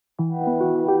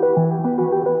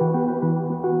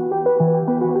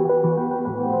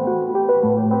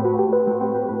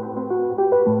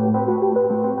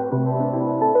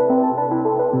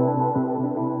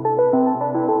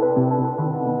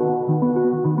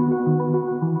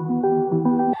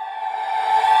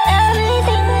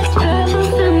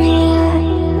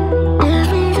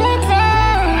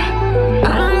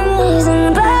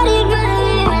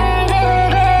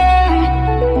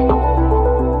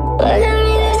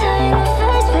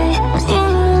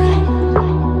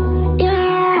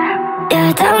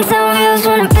Downtown views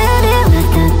wanna build it with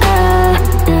the girl,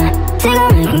 yeah. She gon'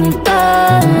 make me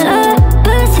fall,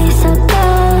 but it tastes so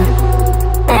good.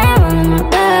 And I wanna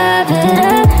wrap it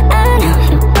up. I know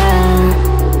you well,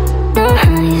 know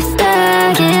how you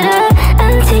stack it up.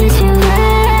 I'll teach you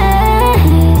how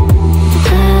to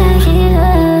back it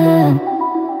up.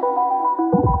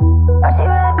 Oh, she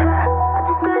rock her, but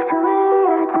the stars away.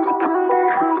 Every time she come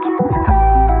back, I get to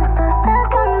fade. I'm so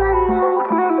stuck on my night,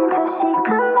 'cause she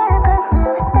come back.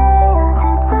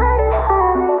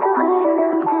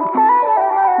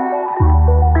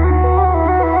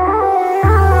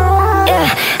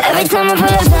 Every time I pull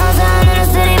up downtown in the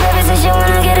city, baby says she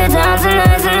wanna get it down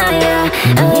tonight,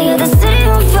 yeah. And we got the city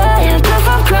on fire, puff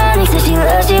up chronic, says she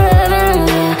loving it,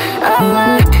 yeah.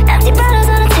 Oh, empty bottles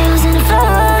on the tables and the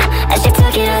floor. As she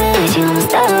took it all the way, she almost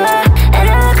died. And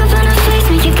I look up on her face,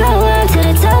 make you go up to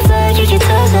the top floor, kick your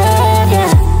toes up, yeah.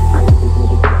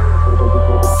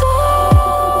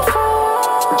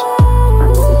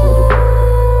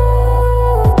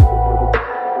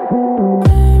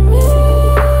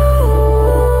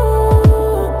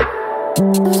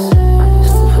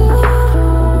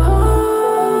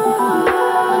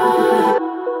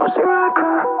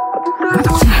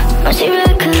 Oh, she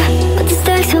rock her, but the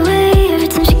stacks away. Every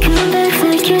time she come back,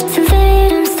 like you're too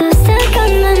late. I'm so stuck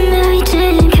on my Mary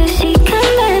Jane, 'cause she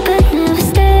come back but never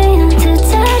stay. I'm too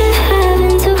tired of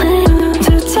having to wait. I'm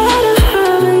too tired of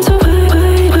having to wait.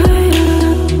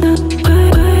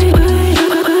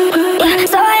 Yeah,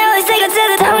 so I always take her to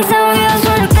the downtown views.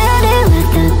 Wanna build it with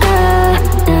the girl,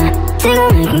 yeah. She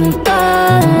gon' make me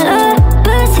fall,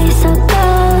 but it tastes so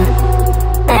good.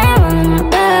 And I wanna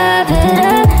wrap it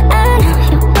up.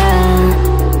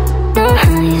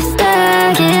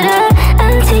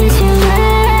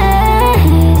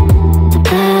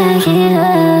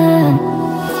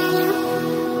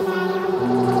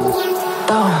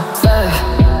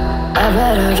 I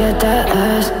better get that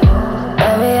ass.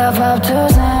 Baby, I pop 2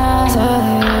 cents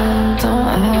earlier, don't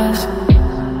ask.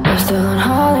 We're still in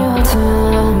Hollywood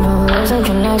time, but we're losing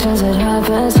connections, it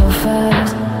happens so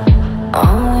fast.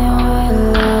 Only way to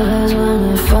love is when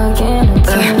you're fucking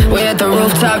attached. We hit the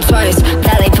rooftop twice.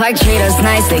 Valley Park treat us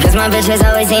nicely, 'cause my bitches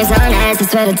always seem so nice. I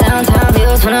swear the downtown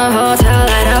views from the hotel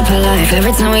light up her life.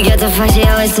 Every time we get to fuck, she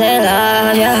always say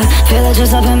love, yeah. Feel it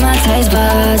just up in my taste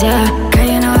buds, yeah. Girl,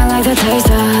 you know I like the taste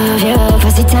of you.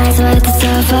 Pussy tight, so hit the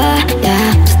sofa,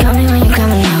 yeah. Just call me when you're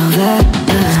coming